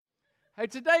Hey,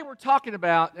 today we're talking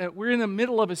about, we're in the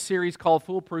middle of a series called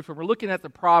Foolproof, and we're looking at the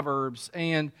Proverbs.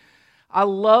 And I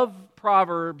love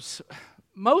Proverbs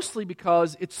mostly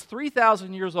because it's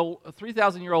 3,000 years old, a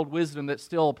 3,000-year-old wisdom that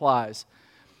still applies.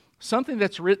 Something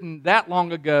that's written that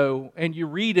long ago, and you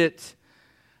read it.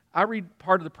 I read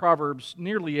part of the Proverbs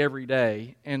nearly every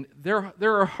day, and there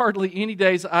are hardly any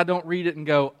days I don't read it and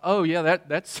go, oh yeah,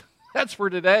 that's for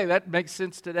today. That makes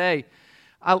sense today.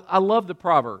 I love the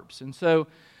Proverbs, and so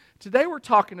today we're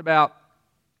talking about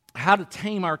how to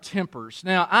tame our tempers.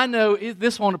 Now, I know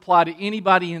this won't apply to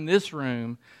anybody in this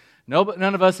room. No, but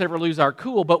none of us ever lose our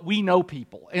cool, but we know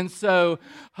people. And so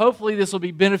hopefully this will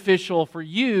be beneficial for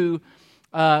you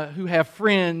who have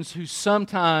friends who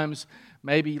sometimes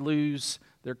maybe lose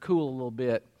their cool a little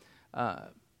bit.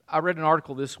 I read an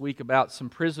article this week about some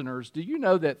prisoners. Do you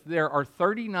know that there are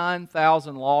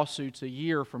 39,000 lawsuits a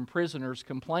year from prisoners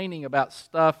complaining about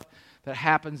stuff that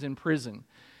happens in prison?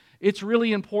 It's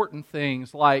really important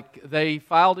things, like they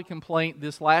filed a complaint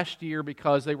this last year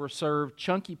because they were served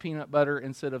chunky peanut butter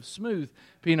instead of smooth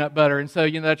peanut butter. And so,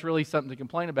 that's really something to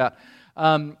complain about.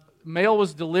 Mail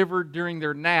was delivered during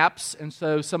their naps, and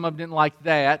so some of them didn't like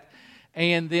that.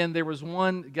 And then there was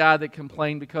one guy that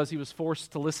complained because he was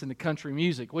forced to listen to country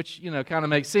music, which, kind of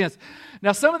makes sense.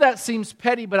 Now, some of that seems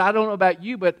petty, but I don't know about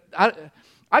you, but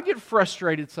I get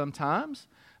frustrated sometimes.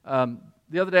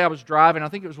 The other day I was driving, I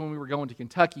think it was when we were going to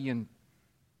Kentucky, and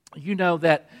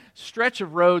that stretch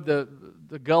of road,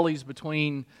 the gullies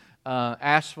between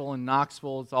Asheville and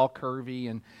Knoxville, it's all curvy,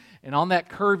 and on that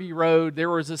curvy road there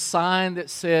was a sign that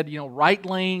said, right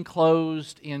lane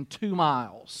closed in 2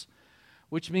 miles,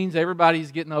 which means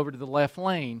everybody's getting over to the left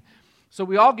lane. So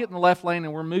we all get in the left lane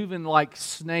and we're moving like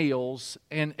snails,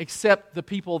 and except the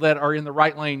people that are in the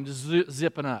right lane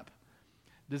zipping up.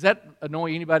 Does that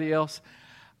annoy anybody else?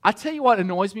 I tell you what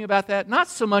annoys me about that. Not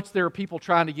so much there are people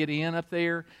trying to get in up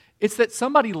there. It's that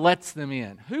somebody lets them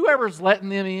in. Whoever's letting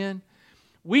them in,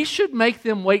 we should make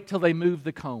them wait till they move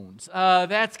the cones.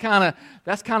 That's kind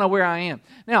of where I am.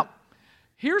 Now,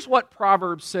 here's what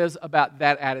Proverbs says about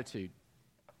that attitude.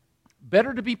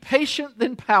 Better to be patient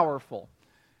than powerful.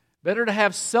 Better to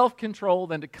have self-control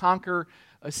than to conquer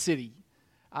a city.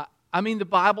 The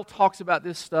Bible talks about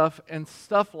this stuff and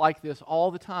stuff like this all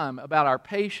the time, about our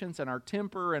patience and our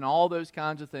temper and all those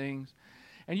kinds of things.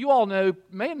 And you all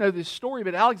may know this story,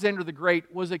 but Alexander the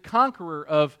Great was a conqueror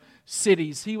of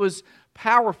cities. He was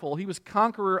powerful. He was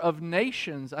conqueror of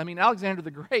nations. Alexander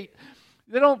the Great,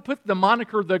 they don't put the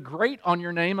moniker the Great on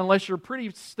your name unless you're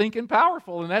pretty stinking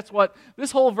powerful. And that's what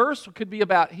this whole verse could be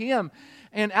about him.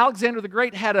 And Alexander the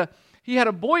Great had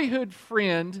a boyhood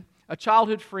friend, a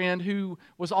childhood friend who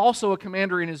was also a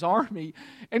commander in his army,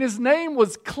 and his name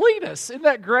was Cletus. Isn't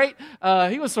that great?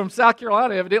 He was from South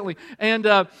Carolina, evidently.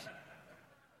 And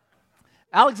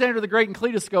Alexander the Great and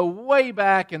Cletus go way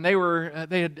back, and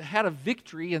they had a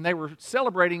victory, and they were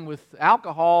celebrating with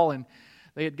alcohol, and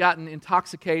they had gotten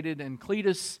intoxicated, and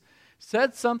Cletus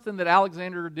said something that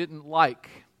Alexander didn't like.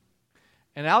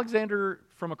 And Alexander,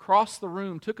 from across the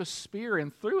room, took a spear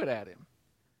and threw it at him.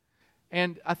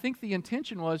 And I think the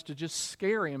intention was to just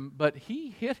scare him, but he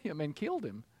hit him and killed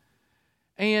him.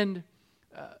 And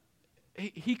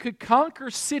he could conquer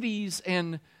cities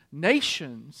and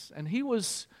nations, and he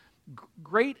was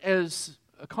great as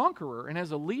a conqueror and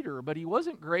as a leader, but he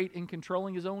wasn't great in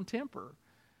controlling his own temper.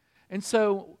 And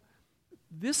so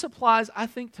this applies, I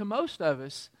think, to most of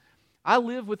us. I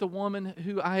live with a woman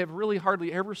who I have really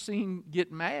hardly ever seen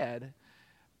get mad.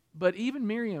 But even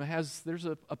Miriam there's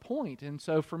a point. And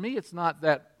so for me, it's not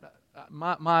that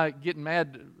my getting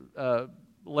mad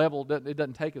level, it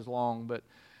doesn't take as long. But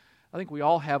I think we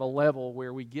all have a level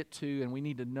where we get to, and we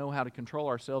need to know how to control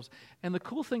ourselves. And the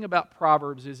cool thing about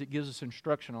Proverbs is it gives us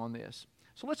instruction on this.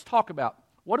 So let's talk about,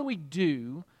 what do we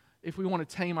do if we want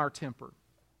to tame our temper?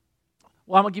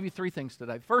 Well, I'm going to give you 3 things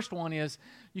today. The first one is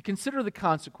you consider the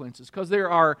consequences, because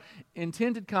there are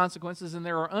intended consequences and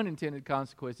there are unintended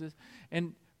consequences.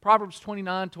 And Proverbs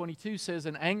 29:22 says,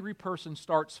 an angry person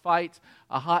starts fights,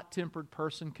 a hot-tempered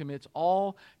person commits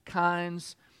all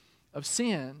kinds of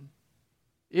sin.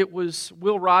 It was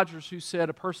Will Rogers who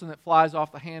said, a person that flies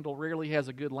off the handle rarely has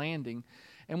a good landing.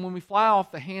 And when we fly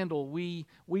off the handle, we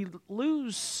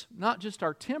lose not just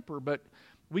our temper, but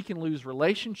we can lose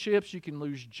relationships, you can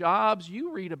lose jobs.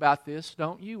 You read about this,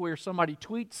 don't you, where somebody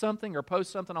tweets something or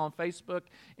posts something on Facebook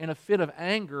in a fit of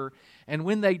anger, and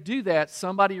when they do that,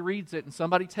 somebody reads it and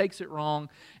somebody takes it wrong,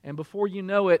 and before you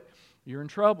know it, you're in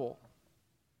trouble.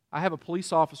 I have a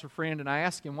police officer friend, and I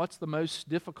ask him, what's the most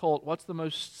difficult, what's the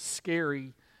most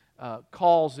scary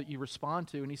calls that you respond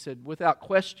to. And he said, without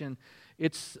question,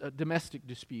 it's domestic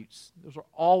disputes. Those are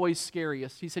always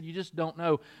scariest. He said, you just don't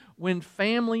know. When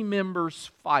family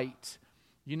members fight,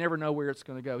 you never know where it's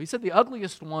going to go. He said the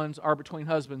ugliest ones are between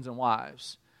husbands and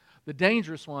wives. The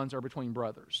dangerous ones are between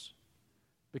brothers,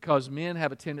 because men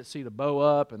have a tendency to bow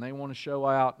up and they want to show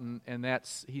out, and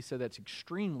he said that's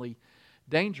extremely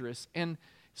dangerous. And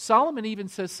Solomon even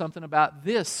says something about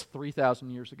this 3,000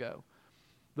 years ago.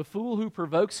 The fool who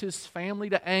provokes his family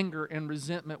to anger and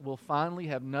resentment will finally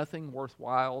have nothing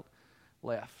worthwhile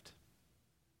left.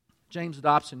 James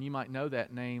Dobson, you might know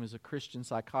that name, is a Christian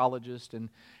psychologist and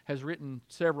has written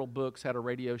several books, had a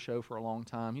radio show for a long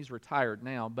time. He's retired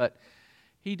now, but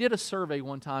he did a survey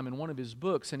one time in one of his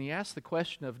books, and he asked the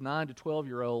question of 9 to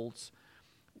 12-year-olds,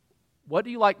 what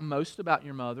do you like most about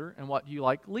your mother, and what do you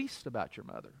like least about your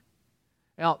mother?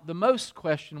 Now, the most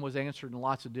question was answered in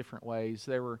lots of different ways.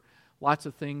 There were lots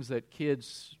of things that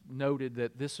kids noted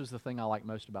that this was the thing I like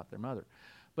most about their mother.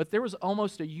 But there was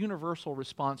almost a universal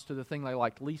response to the thing they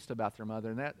liked least about their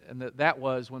mother, and that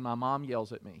was when my mom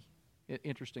yells at me,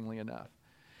 interestingly enough.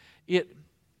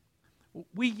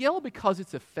 We yell because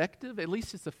it's effective. At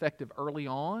least it's effective early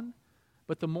on.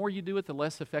 But the more you do it, the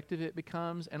less effective it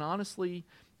becomes. And honestly,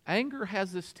 anger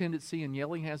has this tendency, and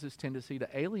yelling has this tendency to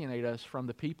alienate us from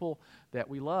the people that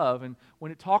we love. And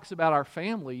when it talks about our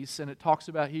families, and it talks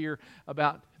about here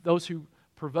about those who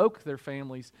provoke their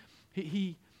families,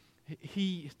 he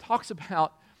talks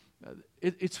about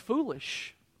it's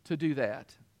foolish to do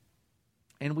that.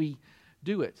 And we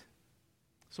do it.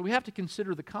 So we have to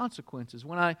consider the consequences.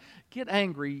 When I get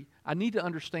angry, I need to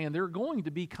understand there are going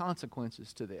to be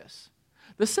consequences to this.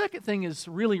 The second thing is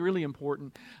really, really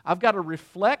important. I've got to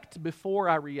reflect before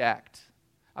I react.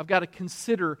 I've got to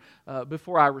consider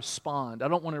before I respond. I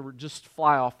don't want to just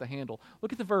fly off the handle.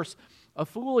 Look at the verse. A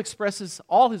fool expresses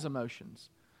all his emotions,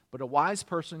 but a wise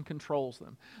person controls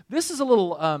them. This is a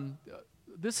little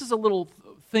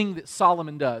thing that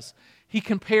Solomon does. He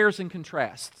compares and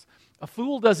contrasts. A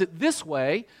fool does it this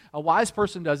way. A wise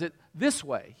person does it this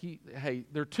way.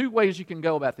 There are two ways you can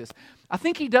go about this. I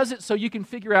think he does it so you can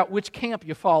figure out which camp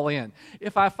you fall in.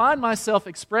 If I find myself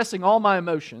expressing all my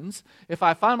emotions, if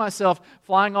I find myself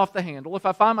flying off the handle, if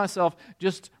I find myself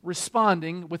just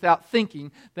responding without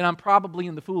thinking, then I'm probably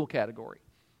in the fool category.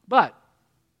 But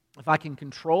if I can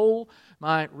control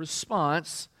my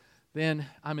response, then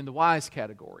I'm in the wise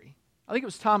category. I think it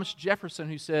was Thomas Jefferson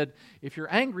who said, if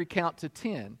you're angry, count to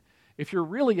 10. If you're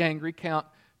really angry, count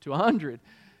to 100.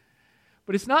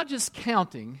 But it's not just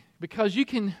counting, because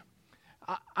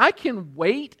I can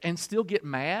wait and still get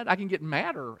mad. I can get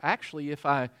madder, actually, if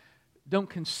I don't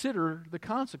consider the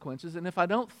consequences and if I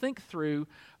don't think through,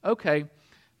 okay,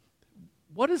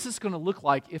 what is this going to look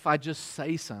like if I just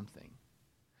say something?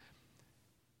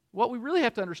 What we really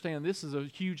have to understand, this is a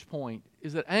huge point,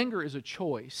 is that anger is a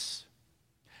choice.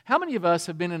 How many of us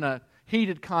have been in a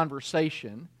heated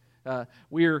conversation?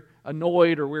 We're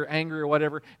annoyed or we're angry or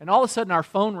whatever, and all of a sudden our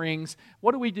phone rings.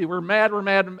 What do? We're mad,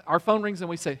 our phone rings and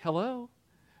we say, hello?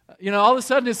 All of a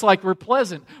sudden it's like we're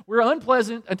pleasant. We're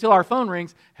unpleasant until our phone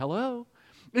rings, hello?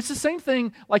 It's the same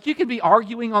thing, like you could be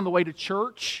arguing on the way to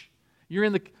church. You're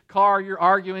in the car, you're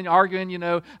arguing,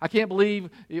 I can't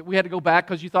believe we had to go back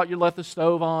because you thought you left the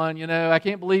stove on, I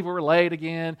can't believe we were late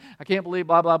again, I can't believe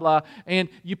blah, blah, blah. And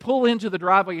you pull into the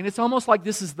driveway, and it's almost like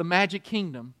this is the magic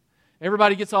kingdom.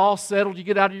 Everybody gets all settled. You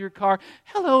get out of your car.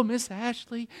 Hello, Miss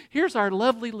Ashley. Here's our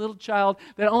lovely little child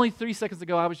that only 3 seconds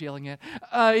ago I was yelling at.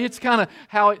 It's kind of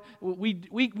how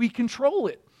we control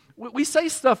it. We say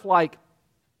stuff like,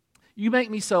 you make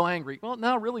me so angry. Well,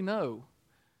 no.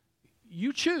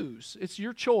 You choose. It's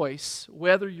your choice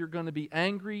whether you're going to be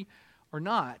angry or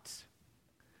not.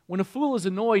 When a fool is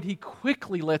annoyed, he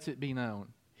quickly lets it be known.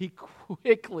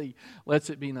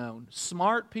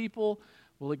 Smart people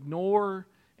will ignore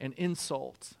and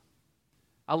insult.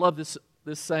 I love this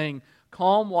saying,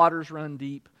 calm waters run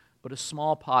deep, but a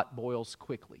small pot boils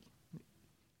quickly.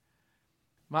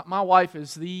 My wife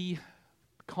is the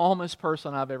calmest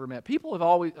person I've ever met. People have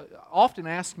often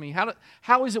asked me,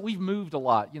 how is it we've moved a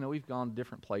lot? We've gone to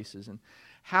different places, and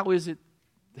how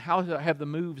have the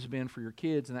moves been for your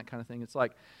kids and that kind of thing? It's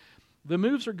like, the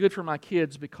moves are good for my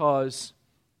kids because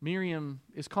Miriam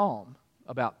is calm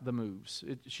about the moves.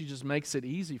 She just makes it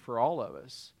easy for all of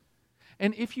us.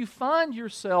 And if you find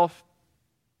yourself,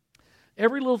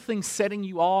 every little thing setting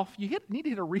you off, you need to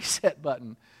hit a reset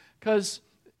button, because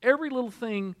every little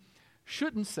thing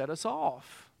shouldn't set us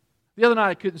off. The other night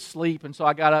I couldn't sleep, and so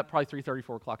I got up probably 3:30,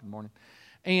 4 o'clock in the morning.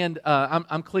 And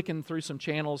I'm clicking through some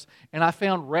channels, and I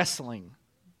found wrestling.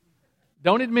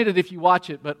 Don't admit it if you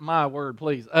watch it, but my word,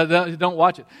 please, don't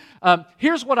watch it.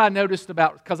 Here's what I noticed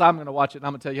about, because I'm going to watch it and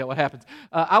I'm going to tell you what happens.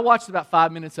 I watched about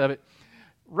 5 minutes of it.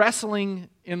 Wrestling,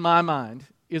 in my mind,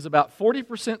 is about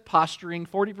 40% posturing,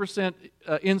 40%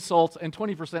 insults, and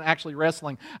 20% actually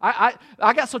wrestling. I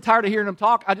got so tired of hearing them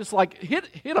talk, I just like hit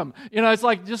them. You know, it's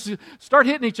like just start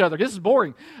hitting each other. This is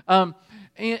boring.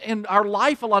 And our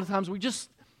life, a lot of times,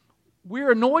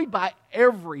 we're annoyed by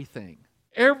everything.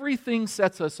 Everything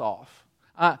sets us off.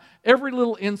 Every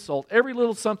little insult, every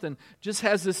little something just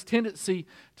has this tendency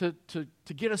to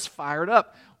get us fired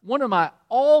up. One of my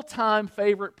all-time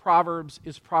favorite proverbs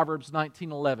is Proverbs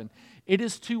 19:11. It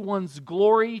is to one's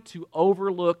glory to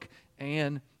overlook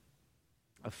an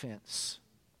offense.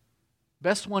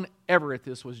 Best one ever at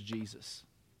this was Jesus.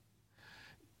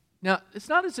 Now, it's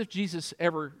not as if Jesus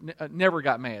never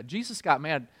got mad. Jesus got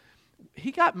mad.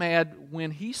 He got mad when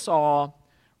he saw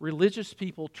religious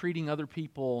people treating other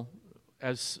people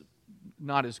as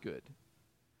not as good.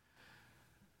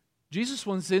 Jesus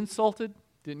was insulted,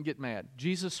 didn't get mad.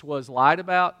 Jesus was lied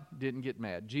about, didn't get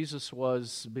mad. Jesus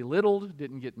was belittled,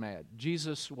 didn't get mad.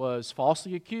 Jesus was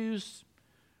falsely accused.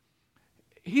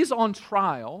 He's on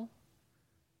trial.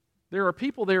 There are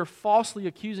people there falsely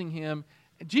accusing him.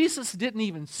 Jesus didn't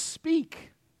even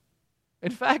speak.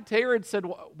 In fact, Herod said,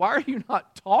 "Why are you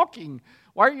not talking?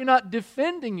 Why are you not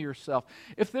defending yourself?"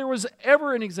 If there was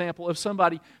ever an example of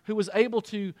somebody who was able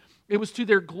to, it was to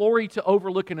their glory to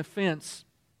overlook an offense,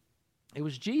 it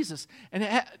was Jesus. And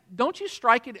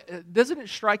doesn't it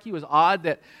strike you as odd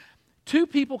that two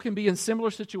people can be in similar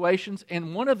situations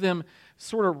and one of them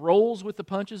sort of rolls with the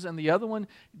punches and the other one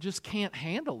just can't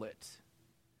handle it?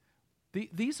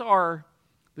 These are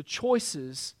the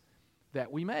choices that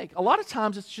we make. A lot of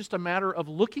times it's just a matter of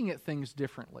looking at things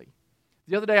differently.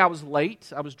 The other day I was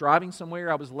late. I was driving somewhere.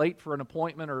 I was late for an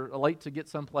appointment or late to get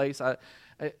someplace.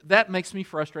 That makes me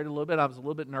frustrated a little bit. I was a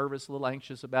little bit nervous, a little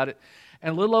anxious about it.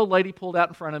 And a little old lady pulled out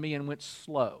in front of me and went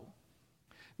slow.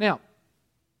 Now,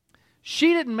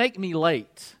 she didn't make me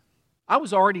late. I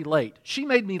was already late. She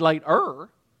made me later.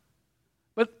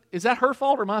 But is that her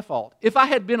fault or my fault? If I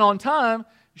had been on time,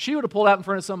 she would have pulled out in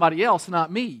front of somebody else, not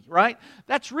me, right?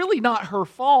 That's really not her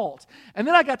fault. And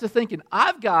then I got to thinking,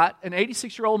 I've got an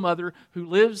 86-year-old mother who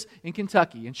lives in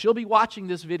Kentucky, and she'll be watching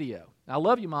this video. I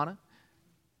love you, Mana.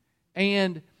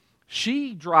 And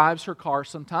she drives her car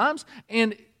sometimes,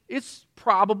 and it's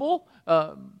probable,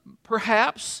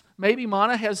 perhaps, maybe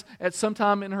Mana has at some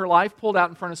time in her life pulled out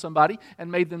in front of somebody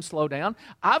and made them slow down.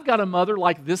 I've got a mother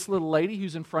like this little lady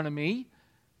who's in front of me,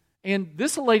 and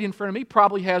this lady in front of me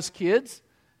probably has kids.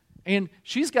 And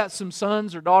she's got some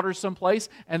sons or daughters someplace,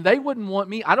 and they wouldn't want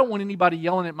me. I don't want anybody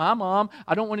yelling at my mom.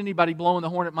 I don't want anybody blowing the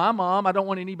horn at my mom. I don't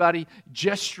want anybody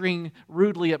gesturing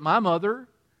rudely at my mother.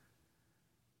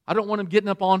 I don't want them getting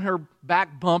up on her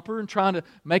back bumper and trying to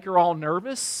make her all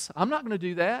nervous. I'm not going to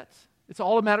do that. It's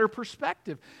all a matter of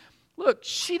perspective. Look,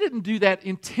 she didn't do that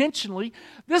intentionally.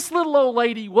 This little old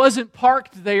lady wasn't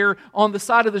parked there on the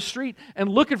side of the street and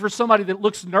looking for somebody that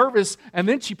looks nervous, and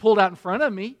then she pulled out in front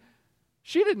of me.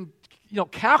 She didn't,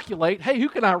 calculate, hey, who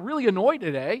can I really annoy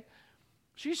today?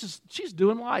 She's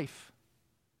doing life.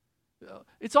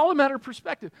 It's all a matter of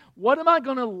perspective. What am I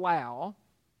going to allow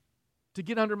to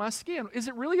get under my skin? Is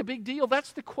it really a big deal?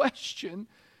 That's the question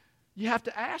you have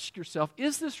to ask yourself.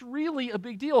 Is this really a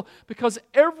big deal? Because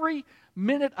every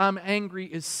minute I'm angry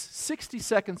is 60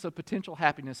 seconds of potential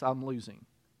happiness I'm losing.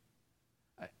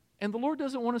 And the Lord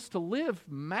doesn't want us to live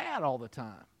mad all the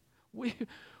time.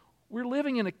 We're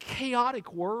living in a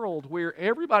chaotic world where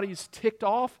everybody's ticked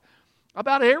off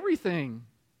about everything.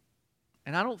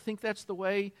 And I don't think that's the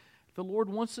way the Lord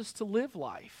wants us to live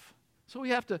life. So we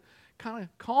have to kind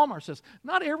of calm ourselves.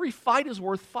 Not every fight is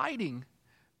worth fighting.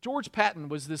 George Patton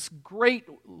was this great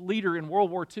leader in World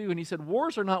War II, and he said,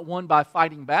 wars are not won by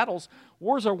fighting battles.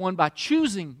 Wars are won by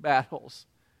choosing battles.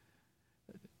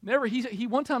 He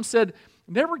one time said,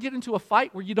 never get into a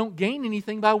fight where you don't gain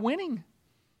anything by winning.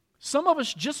 Some of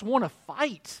us just want to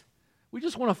fight. We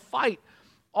just want to fight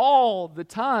all the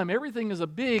time. Everything is a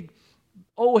big,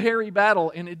 hairy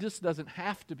battle, and it just doesn't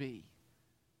have to be.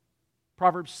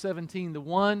 Proverbs 17, the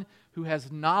one who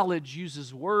has knowledge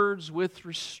uses words with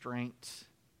restraint.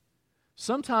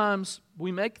 Sometimes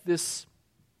we make this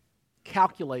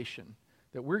calculation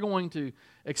that we're going to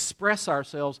express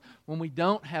ourselves when we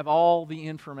don't have all the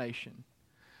information.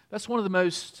 That's one of the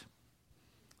most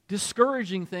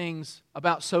discouraging things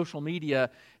about social media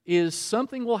is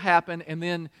something will happen and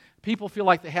then people feel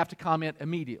like they have to comment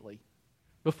immediately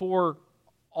before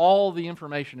all the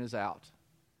information is out.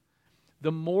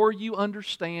 The more you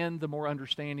understand, the more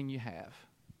understanding you have.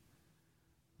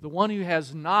 The one who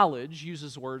has knowledge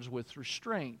uses words with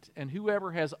restraint, and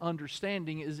whoever has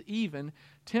understanding is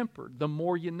even-tempered. The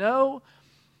more you know,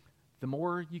 the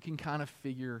more you can kind of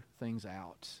figure things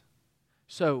out.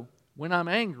 So, when I'm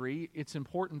angry, it's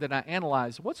important that I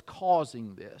analyze what's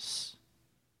causing this.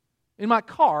 In my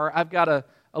car, I've got a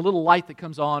little light that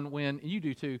comes on when, and you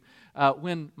do too,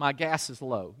 when my gas is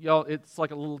low. Y'all, it's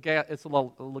like a little gas, it's a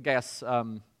little gas,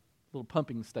 little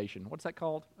pumping station. What's that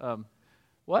called?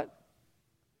 What?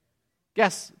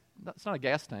 Gas, it's not a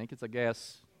gas tank, it's a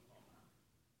gas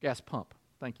pump.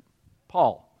 Thank you.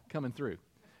 Paul, coming through.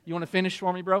 You want to finish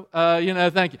for me, bro?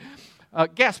 Thank you.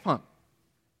 Gas pump.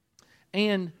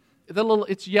 And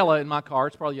it's yellow in my car.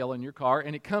 It's probably yellow in your car.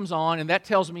 And it comes on, and that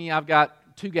tells me I've got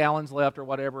 2 gallons left or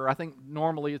whatever. I think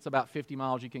normally it's about 50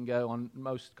 miles you can go on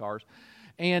most cars.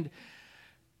 And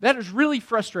that is really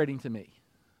frustrating to me.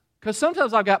 Because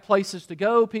sometimes I've got places to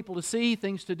go, people to see,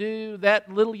 things to do.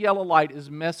 That little yellow light is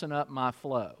messing up my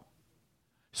flow.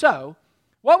 So,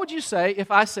 what would you say if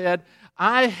I said,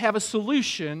 I have a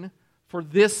solution for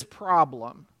this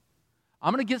problem?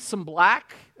 I'm going to get some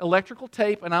black electrical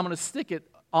tape and I'm going to stick it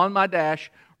on my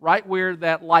dash right where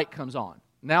that light comes on.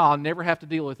 Now I'll never have to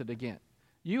deal with it again.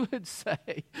 You would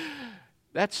say,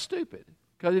 that's stupid,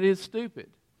 because it is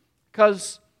stupid.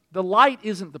 Because the light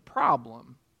isn't the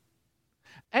problem.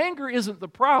 Anger isn't the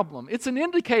problem. It's an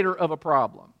indicator of a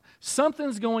problem.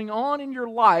 Something's going on in your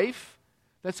life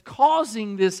that's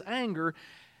causing this anger,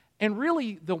 and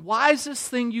really the wisest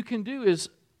thing you can do is,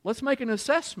 let's make an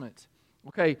assessment.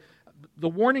 Okay, the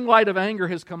warning light of anger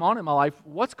has come on in my life.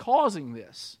 What's causing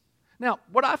this? Now,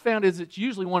 what I found is it's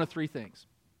usually one of 3 things.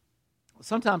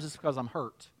 Sometimes it's because I'm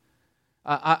hurt.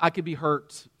 I could be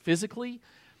hurt physically.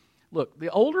 Look,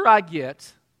 the older I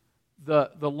get, the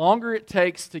longer it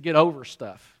takes to get over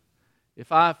stuff.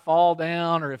 If I fall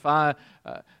down or if I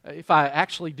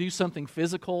actually do something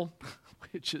physical,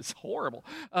 which is horrible.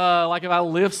 Like if I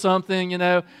lift something,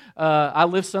 I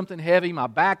lift something heavy, my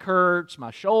back hurts,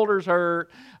 my shoulders hurt.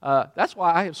 That's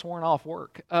why I have sworn off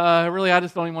work. Really, I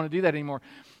just don't even want to do that anymore,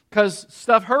 because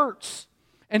stuff hurts.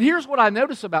 And here's what I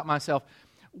notice about myself.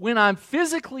 When I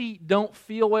physically don't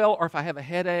feel well, or if I have a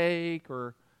headache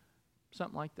or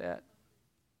something like that,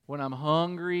 when I'm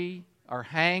hungry or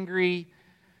hangry,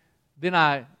 then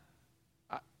I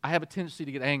have a tendency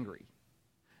to get angry.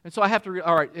 And so I have to,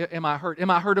 all right, am I hurt? Am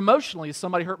I hurt emotionally? Has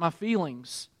somebody hurt my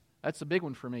feelings? That's a big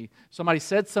one for me. Somebody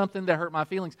said something that hurt my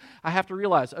feelings. I have to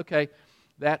realize, okay,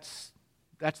 that's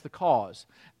the cause.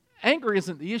 Anger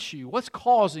isn't the issue. What's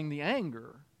causing the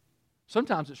anger?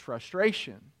 Sometimes it's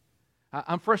frustration.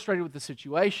 I'm frustrated with the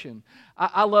situation.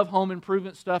 I love home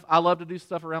improvement stuff. I love to do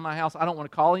stuff around my house. I don't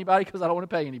want to call anybody because I don't want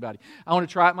to pay anybody. I want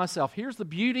to try it myself. Here's the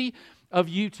beauty of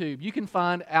YouTube. You can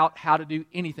find out how to do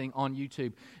anything on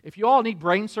YouTube. If you all need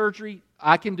brain surgery,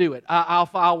 I can do it.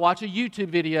 I'll watch a YouTube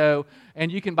video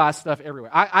and you can buy stuff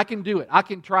everywhere. I can do it. I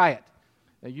can try it.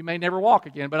 Now, you may never walk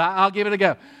again, but I'll give it a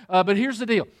go. But here's the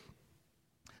deal.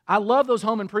 I love those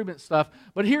home improvement stuff,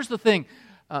 but here's the thing.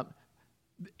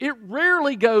 It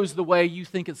rarely goes the way you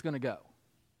think it's going to go.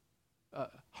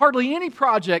 Hardly any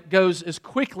project goes as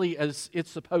quickly as it's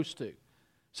supposed to.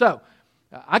 So,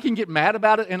 I can get mad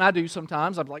about it, and I do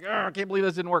sometimes. I'm like, I can't believe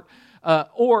this didn't work.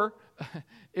 Or,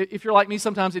 if you're like me,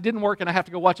 sometimes it didn't work, and I have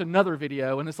to go watch another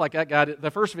video, and it's like, that guy,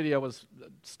 the first video was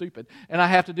stupid, and I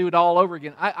have to do it all over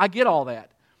again. I get all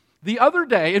that. The other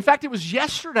day, in fact, it was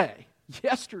yesterday,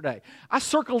 I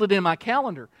circled it in my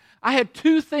calendar. I had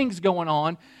 2 things going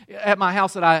on at my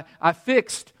house that I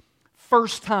fixed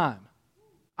first time.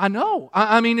 I know.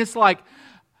 I mean, it's like,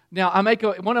 now I may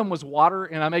go, one of them was water,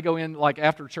 and I may go in like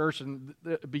after church and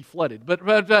be flooded.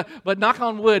 But knock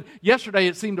on wood, yesterday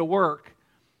it seemed to work.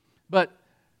 But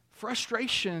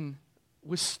frustration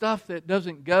with stuff that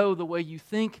doesn't go the way you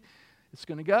think it's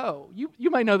going to go. You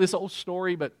may know this old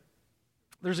story, but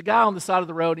there's a guy on the side of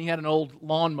the road, and he had an old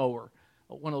lawnmower,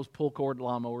 one of those pull cord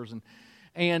lawnmowers,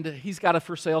 and he's got a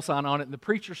for sale sign on it, and the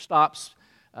preacher stops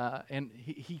and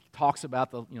he talks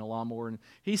about the lawnmower, and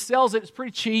he sells it. It's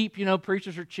pretty cheap,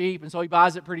 preachers are cheap, and so he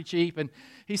buys it pretty cheap. And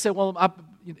he said,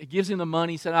 it gives him the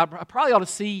money. He said, I probably ought to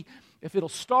see if it'll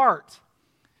start.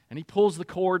 And he pulls the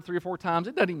cord 3 or 4 times.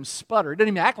 It doesn't even sputter. It doesn't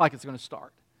even act like it's going to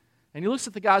start. And he looks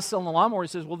at the guy selling the lawnmower. He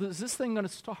says, well, is this thing going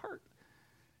to start?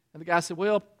 And the guy said,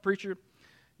 well, preacher,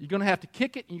 you're going to have to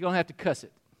kick it and you're going to have to cuss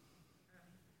it.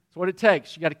 That's what it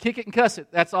takes. You got to kick it and cuss it.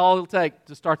 That's all it'll take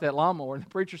to start that lawnmower. And the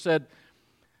preacher said,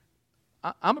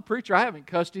 I'm a preacher. I haven't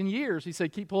cussed in years. He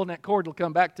said, keep pulling that cord. It'll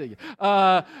come back to you.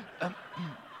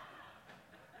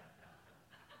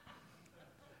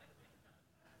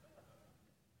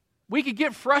 We could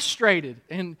get frustrated,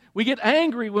 and we get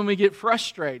angry when we get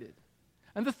frustrated.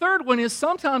 And the third one is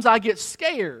sometimes I get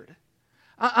scared.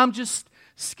 I'm just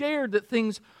scared that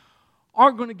things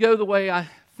aren't going to go the way I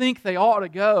think they ought to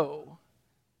go.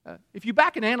 If you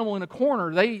back an animal in a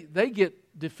corner, they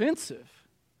get defensive.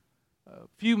 A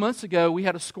few months ago, we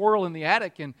had a squirrel in the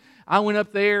attic, and I went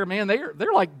up there. Man,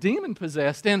 they're like demon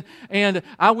possessed. And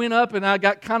I went up and I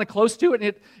got kind of close to it,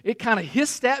 and it kind of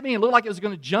hissed at me and looked like it was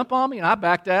going to jump on me. And I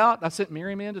backed out. I sent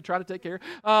Miriam in to try to take care,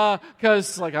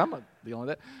 because I'm not dealing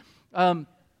with that.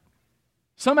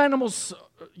 Some animals,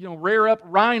 rear up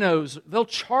rhinos. They'll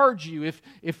charge you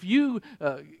if you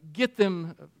get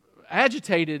them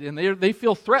agitated and they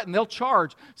feel threatened. They'll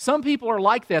charge. Some people are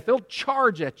like that. They'll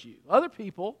charge at you. Other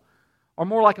people are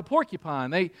more like a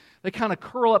porcupine. They kind of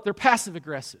curl up. They're passive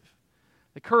aggressive.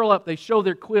 They curl up. They show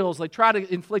their quills. They try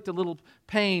to inflict a little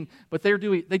pain, but they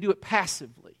do it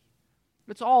passively.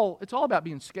 It's all about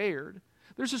being scared.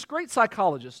 There's this great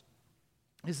psychologist.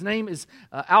 His name is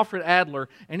Alfred Adler,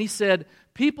 and he said,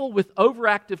 people with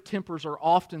overactive tempers are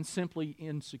often simply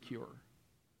insecure.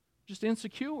 Just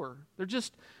insecure. They're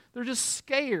just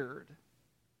scared.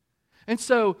 And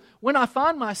so when I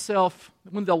find myself,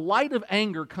 when the light of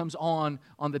anger comes on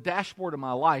the dashboard of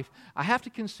my life, I have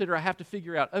to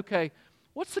figure out, okay,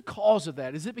 what's the cause of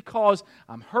that? Is it because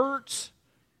I'm hurt?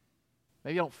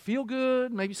 Maybe I don't feel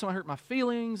good. Maybe someone hurt my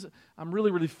feelings. I'm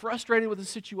really, really frustrated with the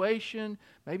situation.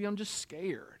 Maybe I'm just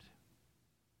scared.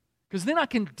 Because then I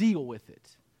can deal with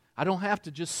it. I don't have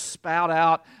to just spout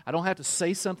out. I don't have to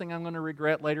say something I'm going to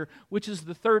regret later, which is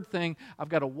the third thing. I've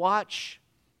got to watch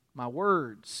my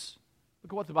words.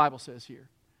 Look at what the Bible says here.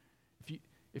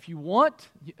 If you want,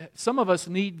 some of us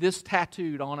need this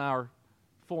tattooed on our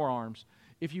forearms.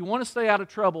 If you want to stay out of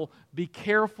trouble, be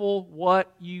careful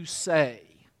what you say.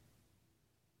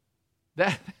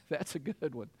 That's a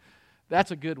good one.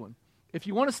 That's a good one. If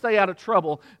you want to stay out of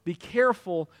trouble, be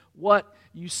careful what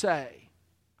you say.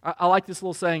 I like this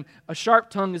little saying, a sharp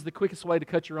tongue is the quickest way to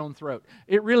cut your own throat.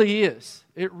 It really is.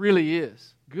 It really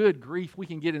is. Good grief, we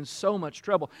can get in so much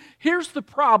trouble. Here's the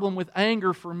problem with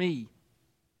anger for me.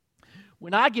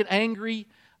 When I get angry,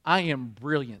 I am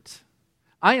brilliant.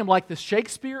 I am like the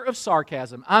Shakespeare of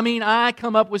sarcasm. I mean, I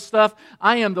come up with stuff.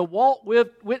 I am the Walt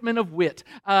Whitman of wit.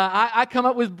 I come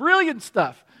up with brilliant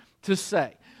stuff to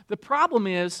say. The problem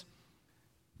is,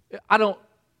 I don't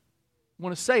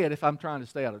want to say it if I'm trying to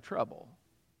stay out of trouble.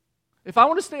 If I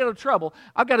want to stay out of trouble,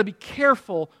 I've got to be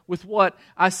careful with what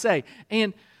I say.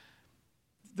 And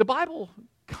the Bible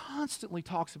constantly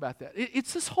talks about that.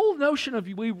 It's this whole notion of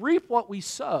we reap what we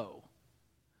sow.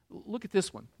 Look at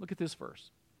this one. Look at this verse.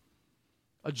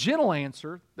 A gentle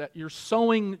answer, that you're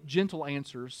sowing gentle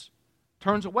answers,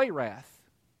 turns away wrath.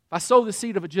 If I sow the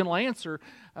seed of a gentle answer,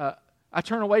 I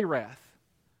turn away wrath.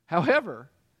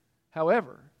 However,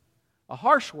 a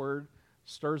harsh word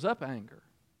stirs up anger.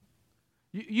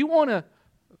 You want to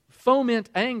foment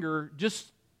anger,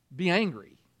 just be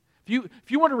angry.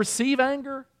 If you want to receive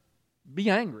anger, be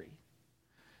angry.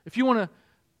 If you want to,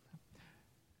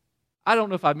 I don't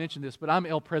know if I mentioned this, but I'm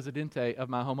El Presidente of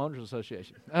my homeowners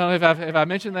association. I don't know if I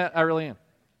mentioned that. I really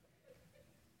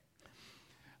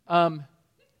am.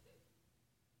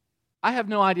 I have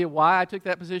no idea why I took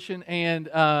that position, and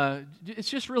it's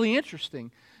just really interesting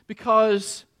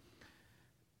because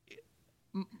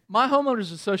my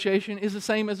homeowners association is the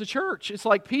same as a church. It's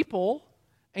like people,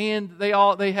 and they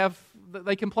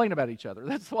complain about each other.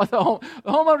 That's what the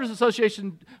homeowners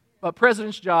association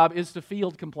president's job is to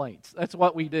field complaints. That's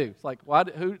what we do. It's like,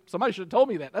 somebody should have told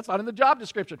me that. That's not in the job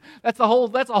description. That's a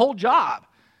whole job.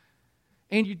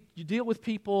 And you deal with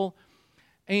people.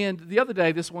 And the other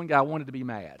day, this one guy wanted to be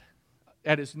mad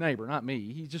at his neighbor, not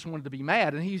me. He just wanted to be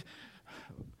mad, and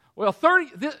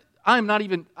I am not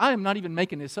even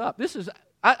making this up.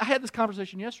 I had this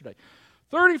conversation yesterday.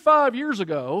 35 years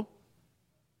ago,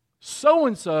 so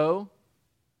and so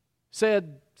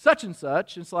said such and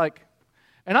such. It's like,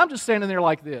 and I'm just standing there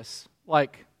like this,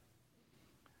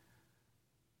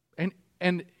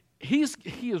 and he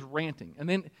is ranting, and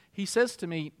then he says to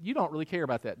me, "You don't really care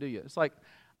about that, do you?" It's like,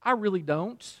 I really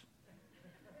don't.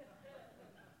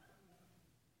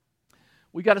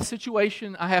 We got a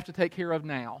situation I have to take care of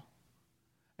now.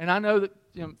 And I know that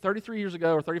 33 years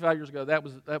ago or 35 years ago, that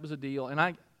was a deal. And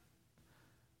I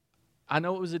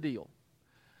know it was a deal.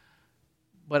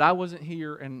 But I wasn't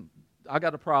here, and I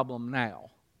got a problem now.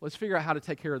 Let's figure out how to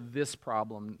take care of this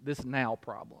problem, this now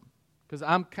problem. Because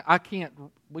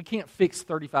we can't fix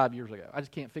 35 years ago. I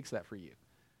just can't fix that for you.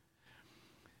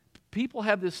 People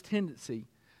have this tendency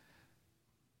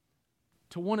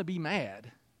to want to be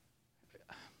mad.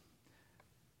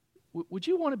 Would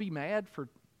you want to be mad for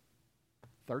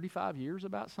 35 years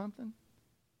about something?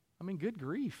 I mean, good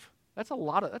grief.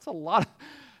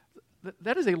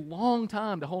 That is a long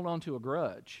time to hold on to a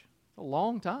grudge. It's a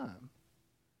long time.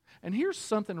 And here's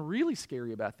something really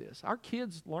scary about this. Our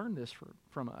kids learn this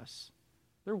from us.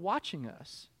 They're watching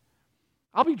us.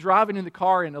 I'll be driving in the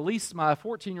car, and Elise, my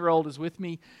 14-year-old, is with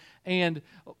me. And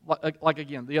like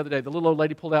again, the other day, the little old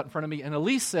lady pulled out in front of me, and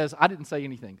Elise says, I didn't say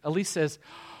anything. Elise says,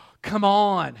 "Come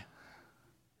on."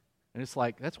 And it's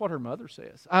like, that's what her mother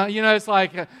says. It's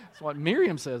like, it's what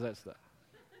Miriam says, that stuff.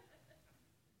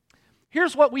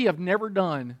 Here's what we have never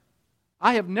done.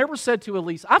 I have never said to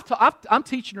Elise, I'm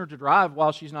teaching her to drive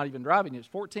while she's not even driving. It's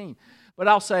 14. But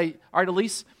I'll say, all right,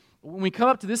 Elise, when we come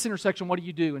up to this intersection, what do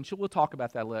you do? And we'll talk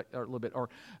about that a little bit. Or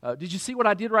did you see what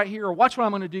I did right here? Or watch what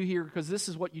I'm going to do here, because this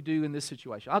is what you do in this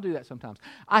situation. I'll do that sometimes.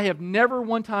 I have never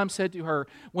one time said to her,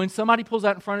 when somebody pulls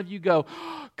out in front of you, go,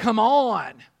 "Come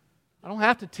on." I don't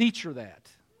have to teach her that,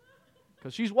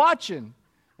 because she's watching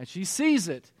and she sees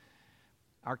it.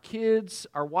 Our kids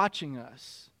are watching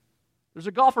us. There's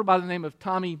a golfer by the name of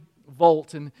Tommy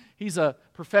Volt, and he's a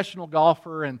professional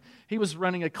golfer, and he was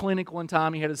running a clinic one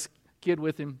time. He had his kid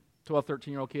with him, 12,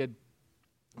 13-year-old kid,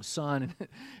 son, and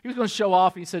he was going to show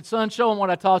off. He said, "Son, show him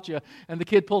what I taught you." And the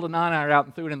kid pulled a 9-iron out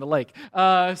and threw it in the lake.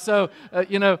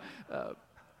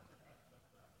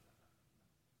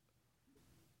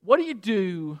 What do you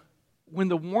do when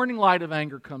the warning light of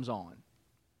anger comes on?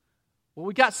 Well,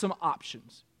 we got some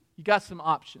options. You got some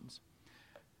options.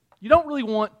 You don't really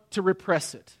want to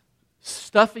repress it.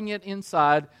 Stuffing it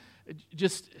inside,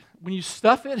 just when you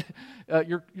stuff it,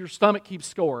 your stomach keeps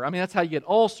score. I mean, that's how you get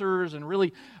ulcers, and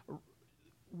really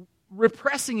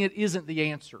repressing it isn't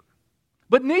the answer.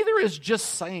 But neither is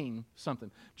just saying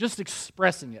something, just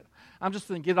expressing it. I'm just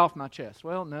going to get it off my chest.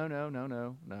 Well,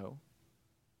 no.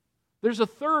 There's a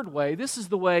third way. This is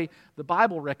the way the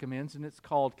Bible recommends, and it's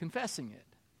called confessing it.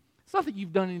 It's not that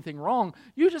you've done anything wrong.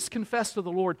 You just confess to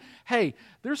the Lord, hey,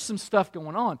 there's some stuff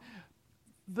going on.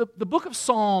 The book of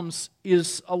Psalms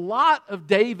is a lot of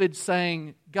David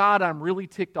saying, God, I'm really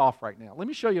ticked off right now. Let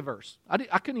me show you a verse. I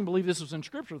couldn't even believe this was in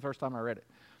Scripture the first time I read it.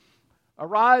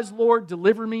 Arise, Lord,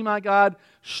 deliver me, my God.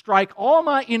 Strike all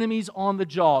my enemies on the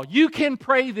jaw. You can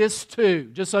pray this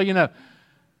too, just so you know.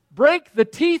 Break the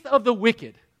teeth of the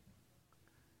wicked.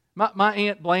 My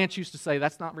Aunt Blanche used to say,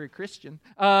 that's not very Christian.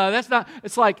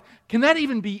 It's like, can that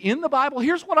even be in the Bible?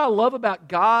 Here's what I love about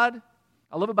God.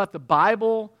 I love about the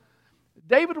Bible.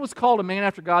 David was called a man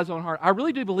after God's own heart. I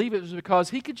really do believe it was because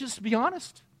he could just be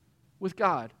honest with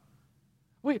God.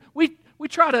 We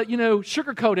try to,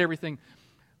 sugarcoat everything.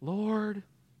 Lord,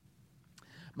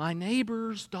 my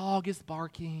neighbor's dog is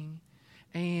barking,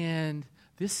 and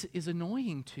this is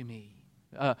annoying to me.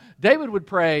 David would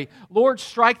pray, Lord,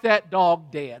 strike that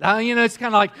dog dead. It's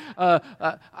kind of like,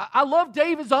 I love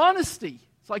David's honesty.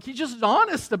 It's like he's just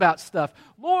honest about stuff.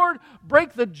 Lord,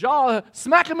 break the jaw,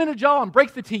 smack him in the jaw and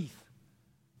break the teeth.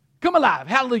 Come alive,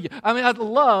 hallelujah. I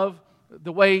love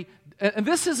the way, and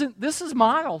this is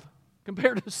mild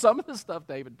compared to some of the stuff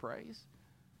David prays.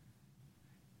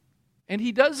 And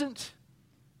he doesn't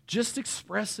just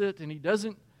express it, and he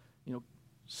doesn't,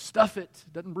 stuff it,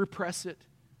 doesn't repress it.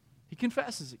 He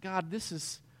confesses it. God, this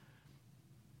is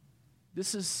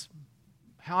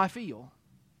how I feel.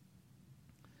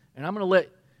 And I'm going to let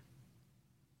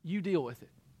you deal with it.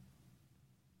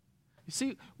 You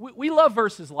see, we love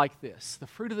verses like this. The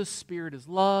fruit of the Spirit is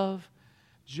love,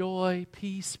 joy,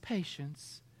 peace,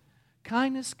 patience,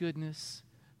 kindness, goodness,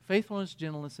 faithfulness,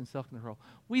 gentleness, and self-control.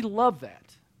 We love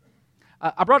that.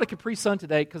 I brought a Capri Sun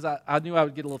today because I knew I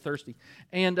would get a little thirsty.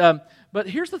 But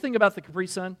here's the thing about the Capri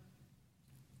Sun.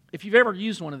 If you've ever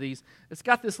used one of these, it's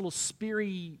got this little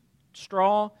speary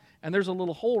straw, and there's a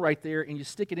little hole right there, and you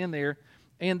stick it in there,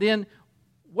 and then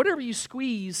whatever you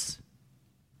squeeze,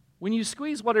 when you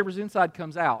squeeze, whatever's inside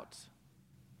comes out.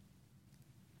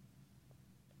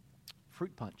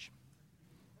 Fruit punch.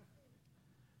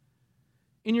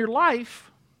 In your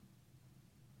life,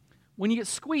 when you get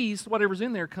squeezed, whatever's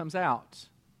in there comes out.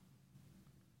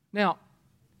 Now,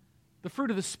 the fruit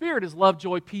of the Spirit is love,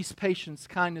 joy, peace, patience,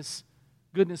 kindness,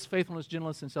 goodness, faithfulness,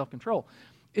 gentleness, and self-control.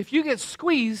 If you get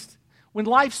squeezed, when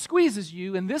life squeezes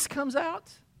you and this comes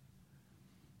out,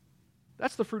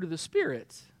 that's the fruit of the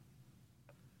Spirit.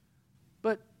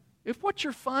 But if what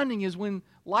you're finding is when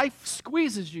life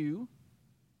squeezes you,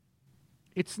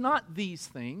 it's not these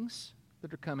things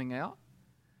that are coming out,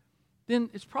 then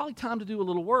it's probably time to do a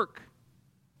little work.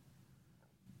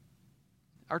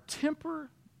 Our temper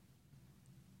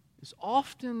is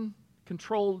often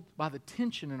controlled by the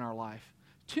tension in our life.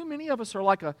 Too many of us are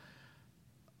like a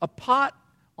pot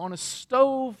on a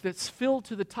stove that's filled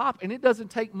to the top, and it doesn't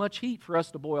take much heat for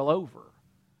us to boil over.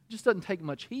 It just doesn't take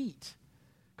much heat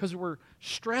because we're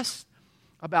stressed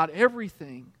about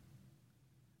everything.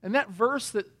 And that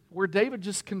verse where David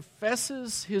just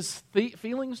confesses his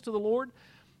feelings to the Lord,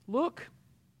 look,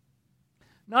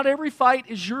 not every fight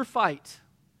is your fight.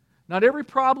 Not every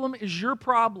problem is your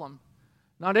problem.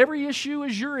 Not every issue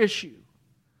is your issue.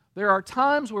 There are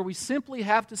times where we simply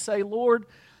have to say, Lord,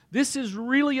 this is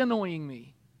really annoying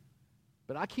me,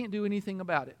 but I can't do anything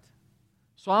about it.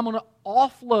 So I'm going to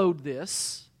offload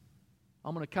this.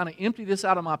 I'm going to kind of empty this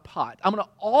out of my pot. I'm going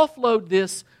to offload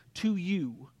this to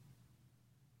you.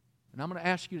 And I'm going to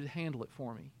ask you to handle it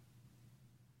for me.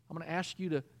 I'm going to ask you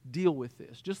to deal with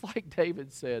this. Just like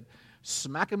David said,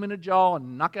 smack him in the jaw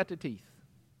and knock out the teeth.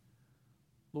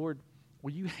 Lord,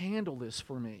 will you handle this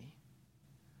for me?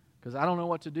 Because I don't know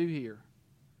what to do here.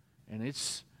 And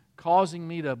it's causing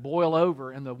me to boil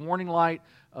over, and the warning light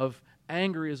of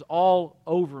anger is all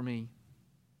over me.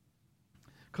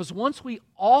 Because once we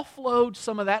offload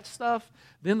some of that stuff,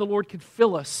 then the Lord can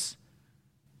fill us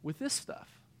with this stuff.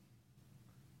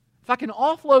 If I can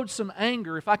offload some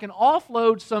anger, if I can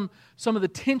offload some of the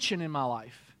tension in my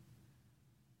life.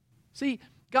 See,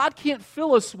 God can't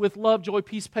fill us with love, joy,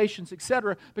 peace, patience,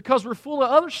 etc. because we're full of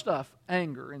other stuff.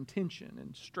 Anger and tension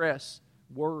and stress,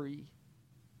 worry.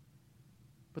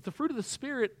 But the fruit of the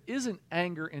Spirit isn't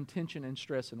anger and tension and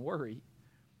stress and worry.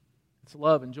 It's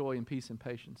love and joy and peace and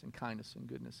patience and kindness and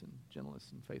goodness and gentleness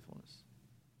and faithfulness.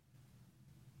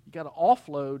 You got to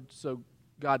offload so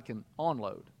God can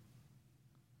onload.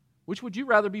 Which would you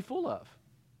rather be full of?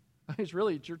 It's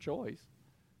your choice.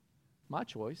 My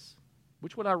choice.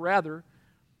 Which would I rather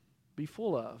be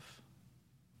full of?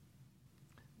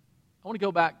 I want to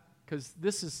go back because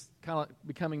this is kind of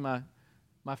becoming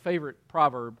my favorite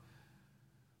proverb.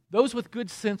 Those with good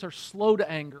sense are slow to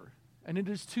anger, and it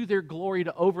is to their glory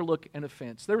to overlook an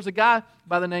offense. There was a guy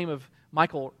by the name of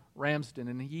Michael Ramsden,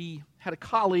 and he had a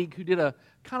colleague who did a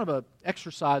kind of an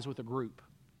exercise with a group.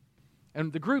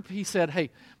 And the group, he said, hey,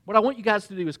 what I want you guys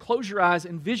to do is close your eyes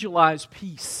and visualize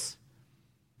peace.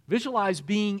 Visualize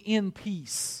being in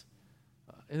peace,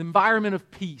 an environment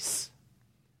of peace.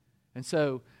 And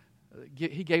so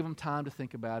he gave them time to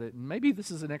think about it. And maybe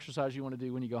this is an exercise you want to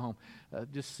do when you go home.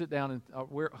 Just sit down and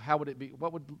how would it be?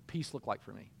 What would peace look like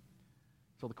for me?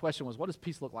 So the question was, what does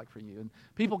peace look like for you? And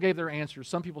people gave their answers.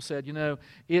 Some people said,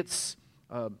 it's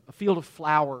a field of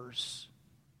flowers,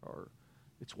 or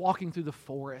it's walking through the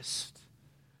forest,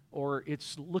 or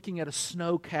it's looking at a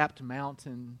snow-capped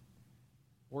mountain,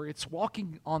 or it's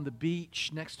walking on the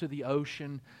beach next to the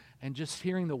ocean and just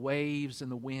hearing the waves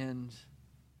and the wind.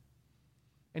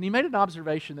 And he made an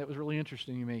observation that was really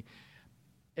interesting to me.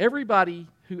 Everybody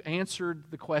who answered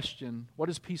the question, what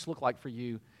does peace look like for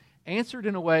you, answered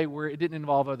in a way where it didn't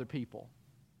involve other people.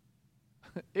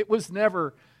 It was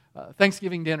never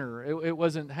Thanksgiving dinner. It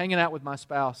wasn't hanging out with my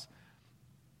spouse.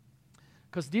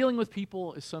 Because dealing with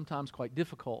people is sometimes quite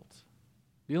difficult.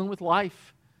 Dealing with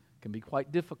life can be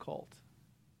quite difficult.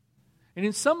 And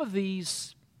in some of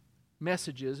these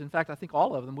messages, in fact, I think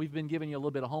all of them, we've been giving you a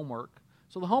little bit of homework.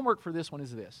 So the homework for this one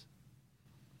is this.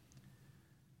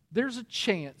 There's a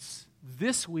chance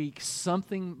this week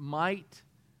something might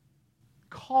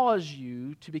cause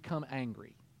you to become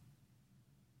angry.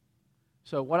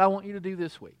 So what I want you to do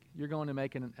this week, you're going to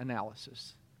make an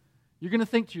analysis. You're going to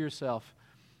think to yourself,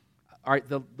 all right,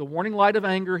 the warning light of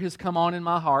anger has come on in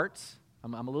my heart.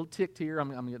 I'm a little ticked here. I'm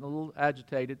getting a little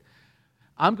agitated.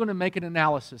 I'm going to make an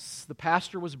analysis. The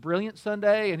pastor was brilliant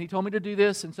Sunday, and he told me to do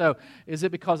this. And so, is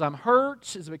it because I'm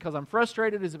hurt? Is it because I'm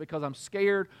frustrated? Is it because I'm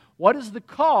scared? What is the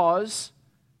cause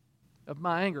of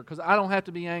my anger? Because I don't have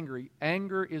to be angry.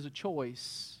 Anger is a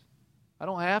choice. I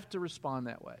don't have to respond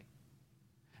that way.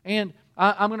 And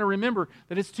I'm going to remember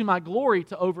that it's to my glory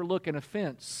to overlook an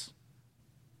offense.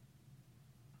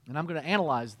 And I'm going to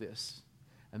analyze this.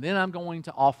 And then I'm going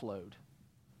to offload.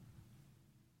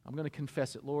 I'm going to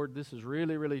confess it. Lord, this is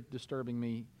really, really disturbing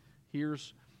me.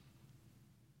 Here's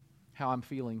how I'm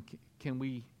feeling.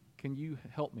 Can you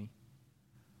help me?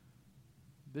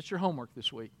 That's your homework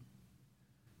this week.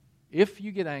 If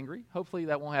you get angry, hopefully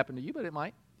that won't happen to you, but it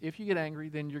might. If you get angry,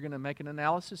 then you're going to make an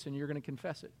analysis and you're going to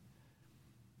confess it.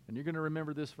 And you're going to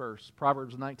remember this verse,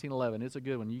 Proverbs 19:11. It's a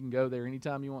good one. You can go there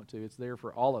anytime you want to. It's there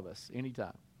for all of us,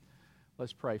 anytime.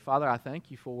 Let's pray. Father, I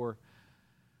thank you for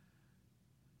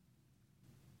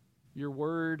your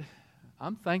word.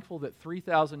 I'm thankful that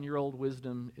 3,000-year-old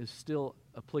wisdom is still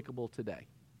applicable today.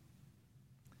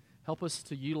 Help us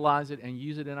to utilize it and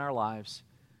use it in our lives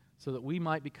so that we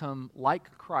might become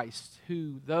like Christ,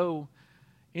 who, though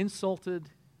insulted,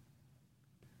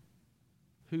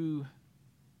 who,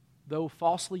 though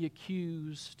falsely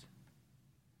accused,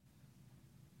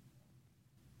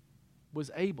 was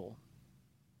able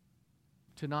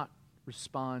to not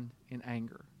respond in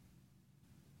anger.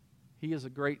 He is a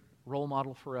great role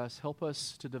model for us. Help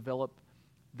us to develop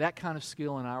that kind of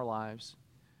skill in our lives.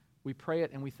 We pray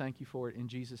it and we thank you for it in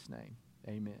Jesus' name.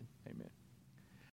 Amen. Amen.